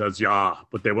anyone, and he says, "Yeah,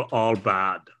 but they were all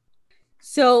bad."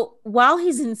 So while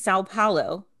he's in Sao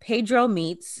Paulo, Pedro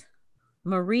meets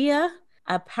Maria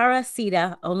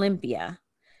Aparecida Olympia,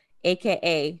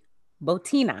 aka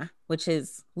Botina, which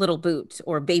is little boot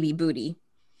or baby booty.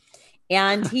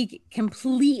 And he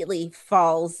completely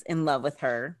falls in love with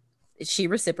her. She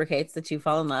reciprocates, the two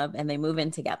fall in love, and they move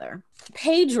in together.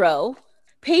 Pedro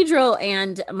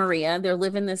and Maria, they're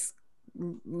living this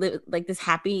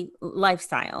happy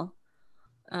lifestyle.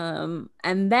 And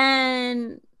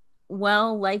then,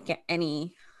 well, like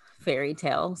any fairy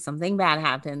tale, something bad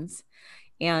happens.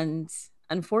 And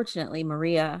unfortunately,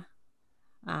 Maria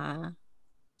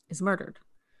is murdered.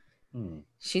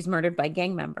 She's murdered by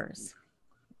gang members.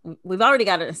 We've already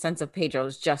got a sense of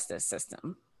Pedro's justice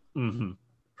system. Mm-hmm.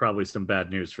 Probably some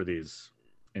bad news for these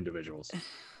individuals.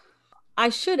 I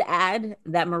should add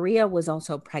that Maria was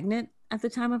also pregnant at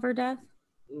the time of her death.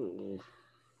 Ooh.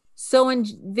 So in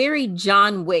very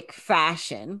John Wick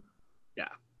fashion, yeah,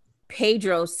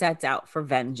 Pedro sets out for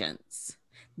vengeance.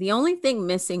 The only thing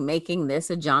missing making this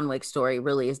a John Wick story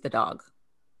really is the dog.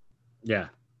 Yeah.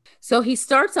 So he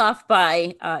starts off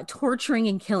by torturing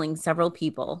and killing several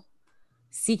people,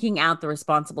 seeking out the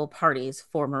responsible parties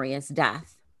for Maria's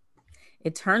death.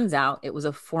 It turns out it was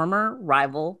a former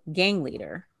rival gang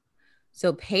leader.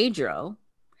 So Pedro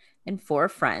and 4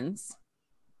 friends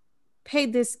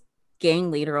paid this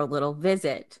gang leader a little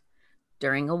visit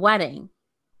during a wedding.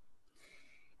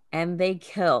 And they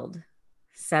killed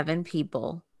 7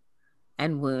 people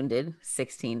and wounded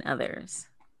 16 others.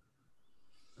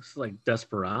 It's like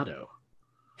Desperado.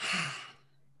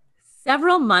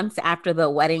 Several months after the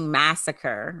wedding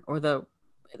massacre, or the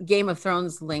Game of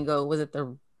Thrones lingo, was it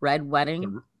the Red Wedding?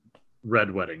 The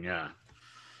Red Wedding, yeah.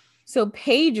 So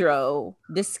Pedro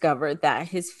discovered that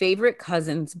his favorite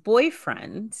cousin's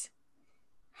boyfriend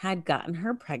had gotten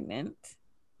her pregnant,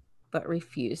 but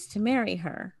refused to marry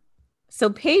her. So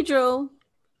Pedro,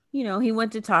 he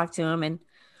went to talk to him, and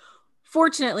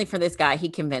fortunately for this guy, he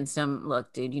convinced him,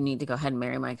 look, dude, you need to go ahead and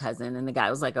marry my cousin. And the guy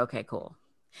was like, okay, cool.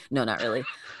 No, not really.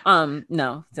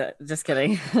 No, just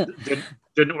kidding.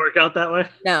 Didn't work out that way?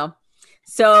 No.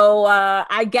 So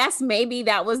I guess maybe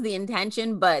that was the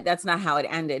intention, but that's not how it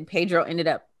ended. Pedro ended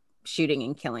up shooting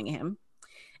and killing him.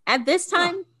 At this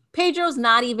time, Pedro's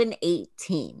not even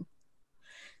 18.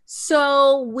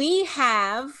 So we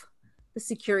have the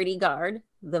security guard,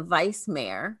 the vice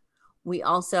mayor. We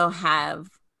also have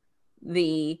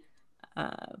the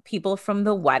people from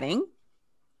the wedding.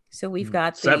 So we've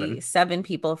got the 7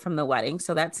 people from the wedding.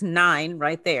 So that's 9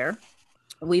 right there.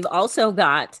 We've also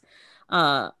got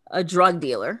a drug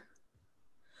dealer.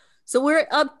 So we're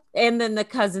up, and then the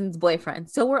cousin's boyfriend.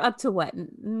 So we're up to what?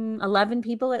 11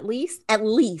 people at least? At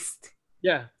least.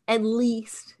 Yeah. At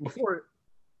least.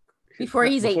 Before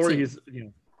he's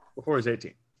 18. Before he's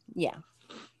 18. Yeah.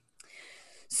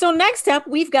 So next up,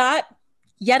 we've got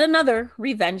yet another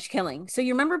revenge killing. So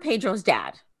you remember Pedro's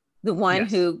dad, the one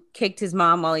who kicked his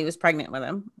mom while he was pregnant with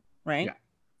him, right? Yeah.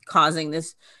 Causing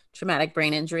this traumatic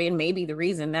brain injury, and maybe the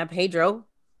reason that Pedro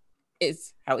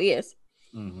is how he is.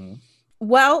 Mm-hmm.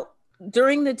 Well,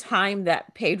 during the time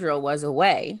that Pedro was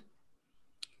away,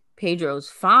 Pedro's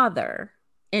father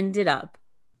ended up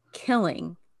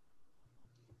killing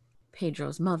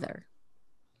Pedro's mother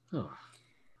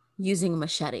using a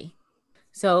machete.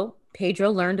 So Pedro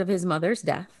learned of his mother's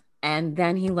death, and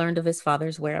then he learned of his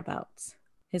father's whereabouts.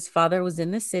 His father was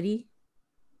in the city,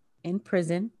 in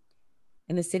prison,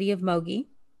 in the city of Mogi.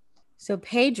 So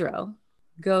Pedro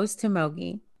goes to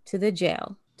Mogi, to the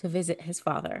jail, to visit his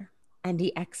father, and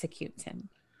he executes him.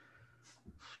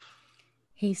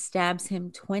 He stabs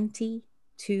him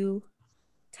 22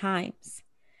 times.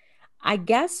 I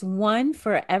guess 1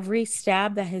 for every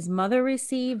stab that his mother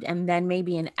received, and then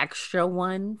maybe an extra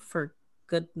 1 for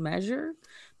good measure,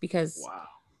 because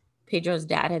Pedro's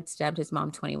dad had stabbed his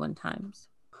mom 21 times.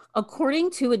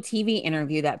 According to a TV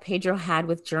interview that Pedro had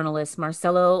with journalist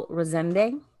Marcelo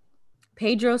Rezende,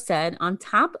 Pedro said on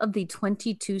top of the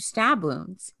 22 stab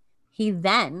wounds, he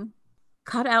then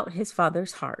cut out his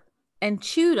father's heart and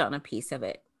chewed on a piece of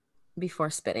it before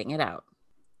spitting it out.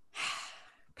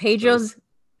 Pedro's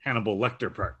Hannibal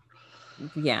Lecter part.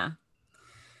 Yeah.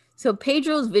 So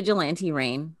Pedro's vigilante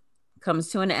reign comes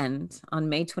to an end on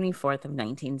May 24th of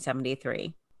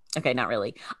 1973. Okay, not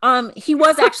really. He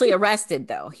was actually arrested,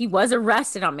 though. He was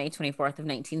arrested on May 24th of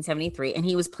 1973, and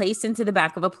he was placed into the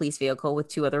back of a police vehicle with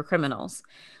 2 other criminals,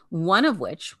 one of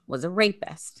which was a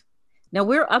rapist. Now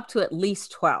we're up to at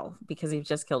least 12 because he's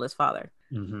just killed his father.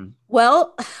 Mm-hmm.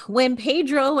 Well, when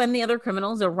Pedro and the other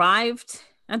criminals arrived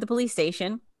at the police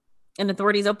station and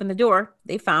authorities opened the door,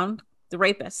 they found the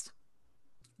rapist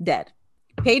dead.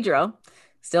 Pedro,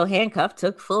 still handcuffed,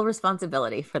 took full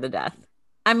responsibility for the death.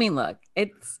 I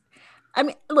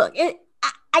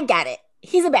get it.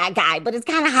 He's a bad guy, but it's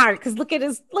kind of hard because look at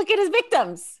his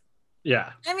victims.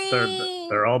 Yeah. I mean,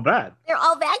 they're all bad. They're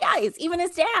all bad guys, even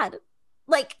his dad.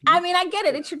 Like, I mean, I get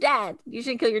it. It's your dad. You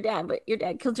shouldn't kill your dad, but your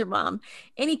dad killed your mom.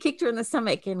 And he kicked her in the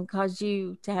stomach and caused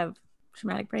you to have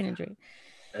traumatic brain injury.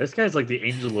 This guy's like the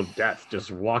angel of death,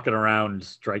 just walking around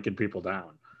striking people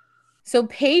down. So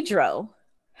Pedro,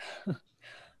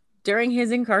 during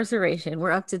his incarceration,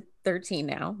 we're up to 13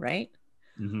 now, right?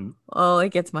 Mm-hmm. Oh, it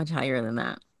gets much higher than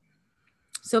that.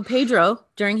 So Pedro,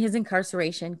 during his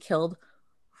incarceration, killed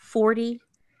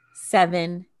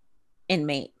 47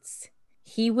 inmates.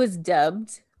 He was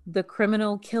dubbed the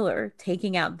criminal killer,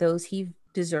 taking out those he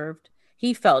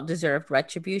felt deserved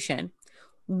retribution.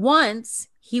 Once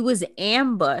he was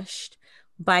ambushed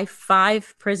by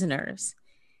 5 prisoners.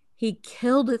 He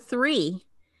killed 3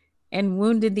 and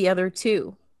wounded the other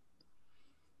 2.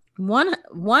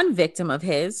 One victim of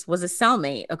his was a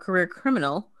cellmate, a career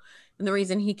criminal, and the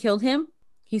reason he killed him,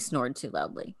 he snored too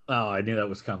loudly. Oh, I knew that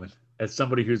was coming. As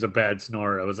somebody who's a bad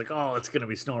snorer, I was like, oh, it's going to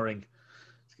be snoring.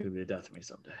 It's going to be a death of me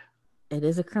someday. It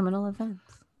is a criminal offense.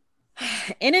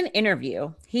 In an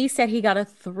interview, he said he got a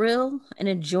thrill and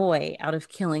a joy out of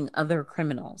killing other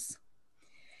criminals.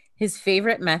 His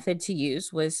favorite method to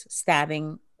use was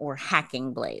stabbing or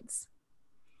hacking blades.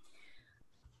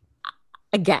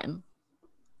 Again,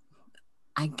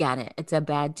 I get it. It's a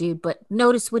bad dude, but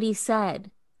notice what he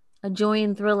said. A joy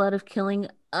and thrill out of killing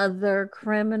other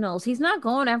criminals. He's not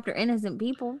going after innocent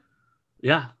people.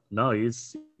 Yeah, no,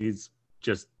 he's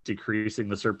just decreasing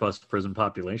the surplus prison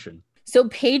population. So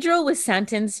Pedro was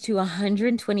sentenced to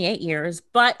 128 years,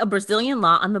 but a Brazilian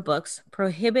law on the books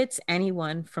prohibits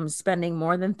anyone from spending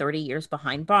more than 30 years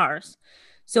behind bars.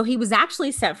 So he was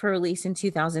actually set for release in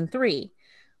 2003.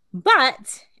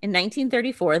 But in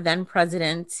 1934, then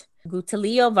President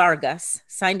Getulio Vargas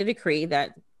signed a decree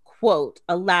that, quote,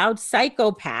 allowed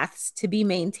psychopaths to be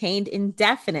maintained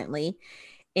indefinitely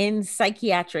in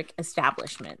psychiatric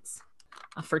establishments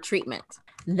for treatment.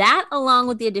 That, along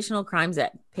with the additional crimes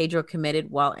that Pedro committed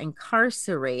while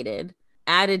incarcerated,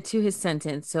 added to his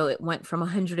sentence. So it went from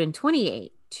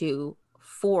 128 to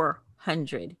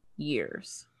 400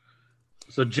 years.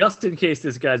 So just in case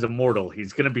this guy's immortal,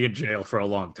 he's going to be in jail for a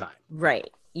long time.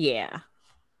 Right. Yeah.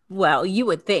 Well, you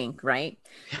would think, right?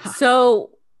 Yeah.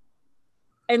 So,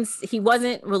 and he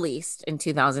wasn't released in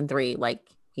 2003 like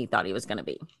he thought he was going to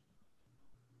be.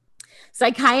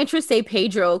 Psychiatrists say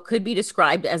Pedro could be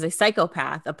described as a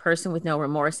psychopath, a person with no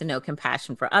remorse and no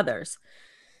compassion for others.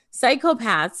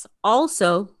 Psychopaths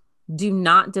also do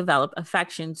not develop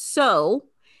affection. So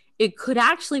it could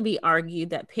actually be argued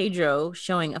that Pedro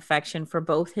showing affection for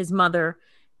both his mother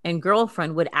and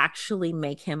girlfriend would actually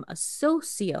make him a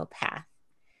sociopath.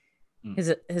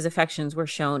 His affections were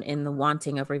shown in the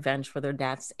wanting of revenge for their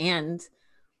deaths and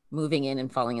moving in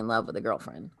and falling in love with a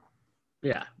girlfriend.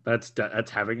 Yeah, that's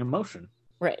having emotion.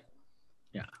 Right.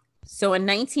 Yeah. So in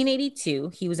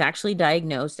 1982, he was actually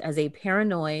diagnosed as a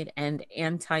paranoid and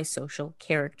antisocial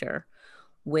character,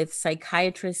 with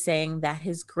psychiatrists saying that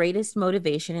his greatest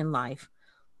motivation in life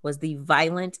was the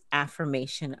violent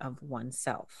affirmation of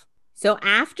oneself. So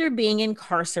after being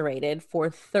incarcerated for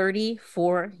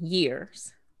 34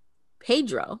 years,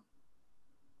 Pedro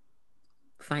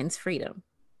finds freedom.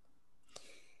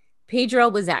 Pedro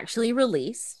was actually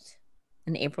released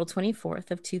on April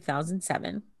 24th of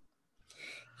 2007.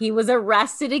 He was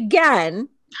arrested again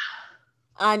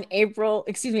on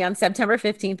September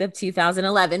 15th of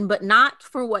 2011, but not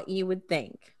for what you would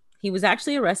think. He was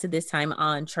actually arrested this time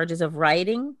on charges of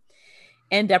rioting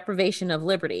and deprivation of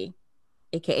liberty,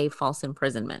 aka false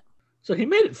imprisonment. So he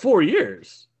made it 4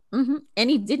 years. Mm-hmm. And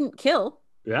he didn't kill.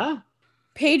 Yeah.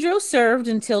 Pedro served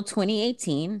until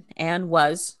 2018 and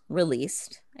was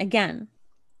released again.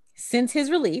 Since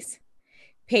his release,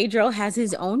 Pedro has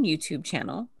his own YouTube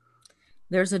channel.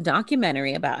 There's a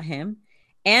documentary about him,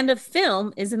 and a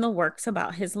film is in the works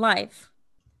about his life.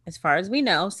 As far as we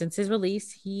know, since his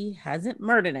release, he hasn't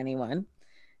murdered anyone.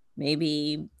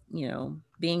 Maybe,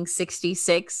 being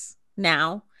 66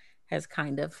 now has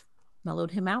kind of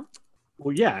mellowed him out.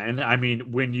 Well, yeah. And I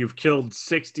mean, when you've killed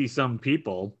 60 some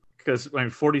people, because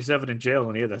 47 in jail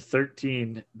and he had the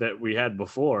 13 that we had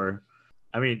before.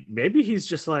 I mean, maybe he's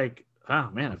just like, oh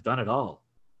man, I've done it all.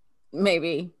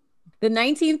 Maybe. The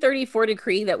 1934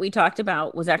 decree that we talked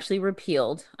about was actually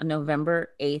repealed on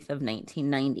November 8th of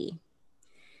 1990.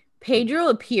 Pedro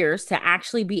appears to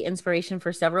actually be inspiration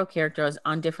for several characters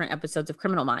on different episodes of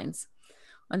Criminal Minds.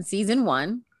 On season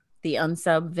 1, the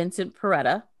unsub Vincent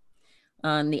Peretta,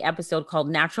 on the episode called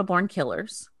Natural Born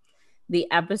Killers.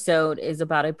 The episode is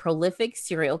about a prolific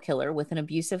serial killer with an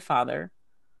abusive father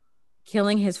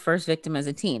killing his first victim as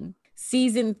a teen.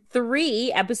 Season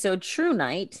 3, episode True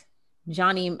Night,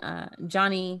 Johnny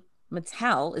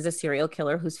Mattel is a serial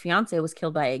killer whose fiance was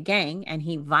killed by a gang, and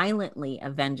he violently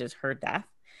avenges her death.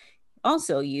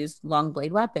 Also used long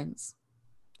blade weapons,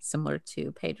 similar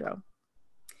to Pedro.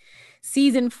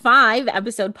 Season 5,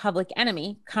 episode Public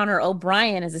Enemy, Connor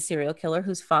O'Brien is a serial killer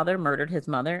whose father murdered his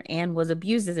mother and was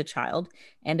abused as a child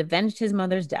and avenged his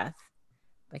mother's death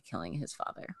by killing his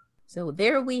father. So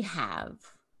there we have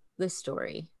the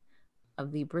story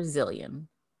of the Brazilian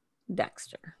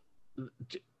Dexter.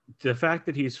 The fact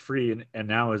that he's free and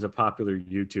now is a popular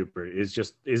YouTuber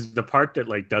is the part that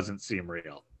like doesn't seem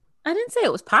real. I didn't say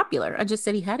it was popular. I just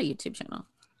said he had a YouTube channel.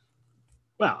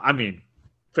 Well, I mean,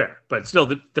 fair, but still,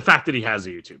 the fact that he has a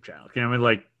YouTube channel, you know, I mean,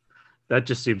 like that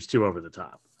just seems too over the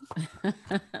top.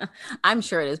 I'm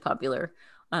sure it is popular.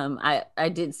 I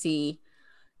did see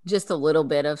just a little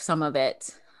bit of some of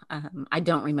it. I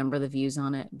don't remember the views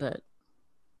on it, but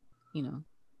you know,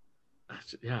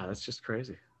 that's just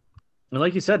crazy. And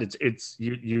like you said, it's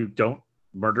you don't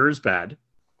murder is bad,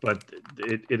 but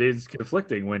it is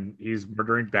conflicting when he's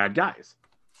murdering bad guys.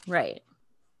 Right.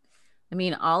 I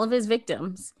mean, all of his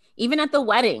victims, even at the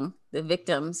wedding, the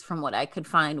victims, from what I could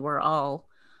find, were all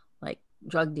like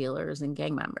drug dealers and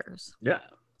gang members. Yeah.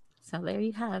 So there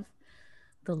you have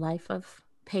the life of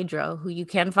Pedro, who you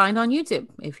can find on YouTube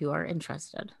if you are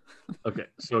interested. Okay.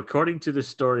 So according to the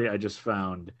story I just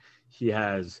found, he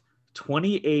has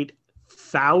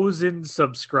 28,000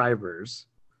 subscribers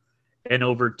and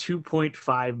over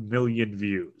 2.5 million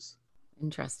views.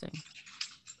 Interesting.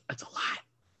 That's a lot.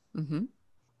 Mm-hmm.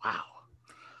 Wow.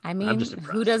 I mean,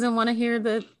 who doesn't want to hear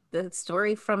the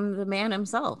story from the man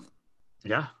himself?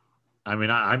 Yeah. I mean,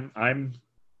 I'm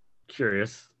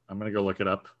curious. I'm going to go look it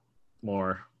up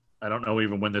more. I don't know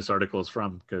even when this article is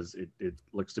from because it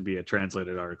looks to be a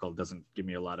translated article. It doesn't give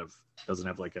me doesn't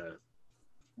have like a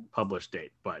published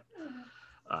date, but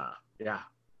yeah.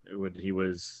 He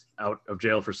was out of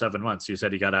jail for 7 months. You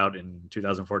said he got out in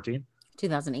 2014?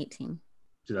 2018.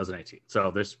 2018.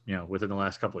 So this, within the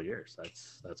last couple of years.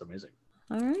 That's amazing.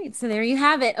 All right. So there you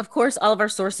have it. Of course, all of our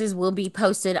sources will be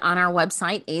posted on our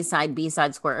website,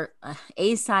 A-Side-B-Side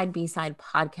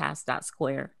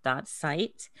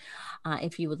podcast.square.site.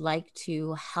 If you would like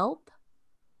to help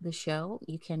the show,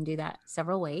 you can do that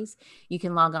several ways. You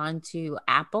can log on to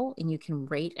Apple and you can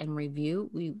rate and review.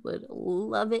 We would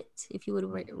love it if you would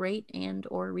rate and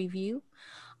or review.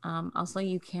 Also,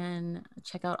 you can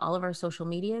check out all of our social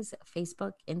medias,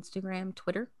 Facebook, Instagram,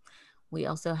 Twitter. We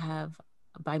also have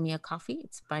Buy Me a Coffee.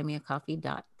 It's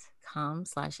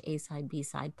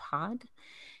buymeacoffee.com/A-Side-B-Side-pod.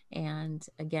 And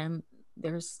again,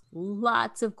 there's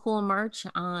lots of cool merch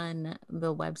on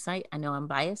the website. I know I'm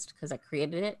biased because I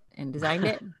created it and designed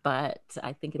it, but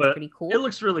I think it's pretty cool. It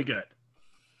looks really good.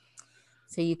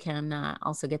 So you can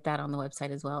also get that on the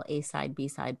website as well,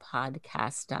 A-Side-B-Side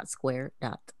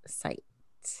podcast.square.site.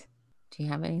 Do you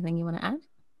have anything you want to add?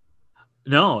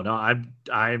 No,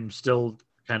 I'm still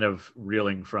kind of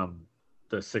reeling from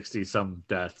the 60 some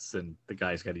deaths and the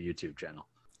guy's got a YouTube channel.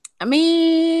 I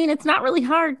mean, it's not really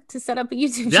hard to set up a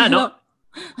YouTube channel. No,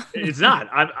 it's not.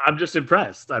 I'm just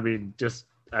impressed. I mean, it's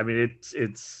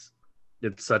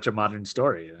such a modern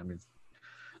story. I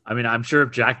mean, I'm sure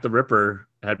if Jack the Ripper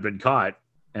had been caught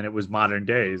and it was modern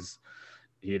days,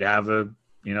 he'd have a,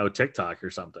 TikTok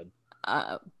or something.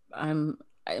 I'm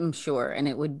sure, and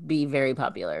it would be very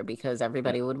popular because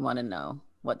everybody would want to know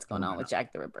what's going on with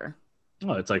Jack the Ripper.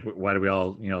 Well, it's like, why do we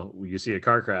all, you see a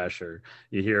car crash or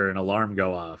you hear an alarm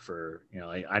go off or,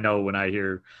 I know when I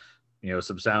hear,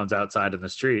 some sounds outside in the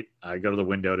street, I go to the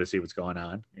window to see what's going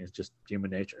on. It's just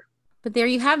human nature. But there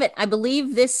you have it. I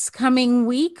believe this coming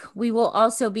week, we will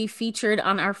also be featured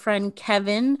on our friend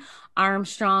Kevin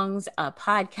Armstrong's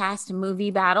podcast Movie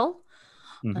Battle.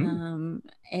 Mm-hmm.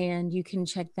 And you can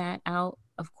check that out,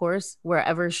 of course,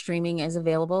 wherever streaming is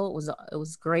available. It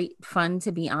was great fun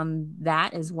to be on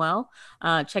that as well.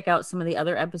 Check out some of the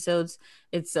other episodes.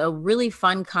 It's a really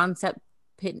fun concept,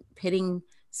 pitting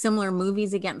similar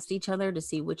movies against each other to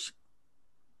see which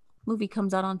movie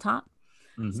comes out on top.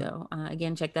 Mm-hmm. So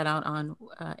again, check that out on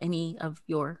any of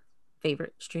your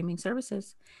favorite streaming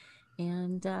services.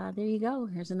 And there you go.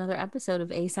 Here's another episode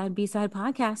of A-Side B-Side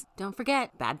Podcast. Don't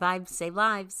forget, bad vibes save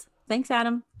lives. Thanks,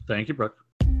 Adam. Thank you, Brooke.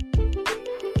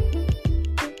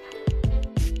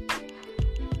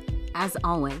 As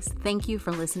always, thank you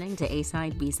for listening to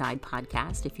A-Side, B-Side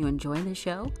Podcast. If you enjoy the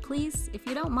show, please, if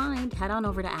you don't mind, head on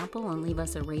over to Apple and leave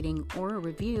us a rating or a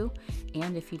review.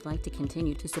 And if you'd like to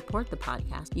continue to support the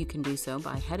podcast, you can do so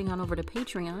by heading on over to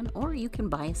Patreon, or you can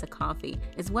buy us a coffee,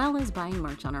 as well as buying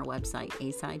merch on our website,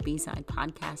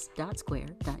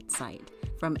 asidebsidepodcast.square.site.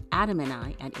 From Adam and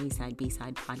I at A-Side,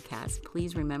 B-Side Podcast,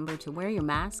 please remember to wear your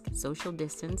mask, social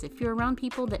distance if you're around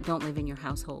people that don't live in your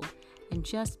household, and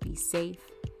just be safe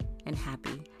and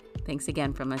happy. Thanks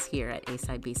again from us here at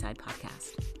A-Side, B-Side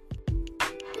Podcast.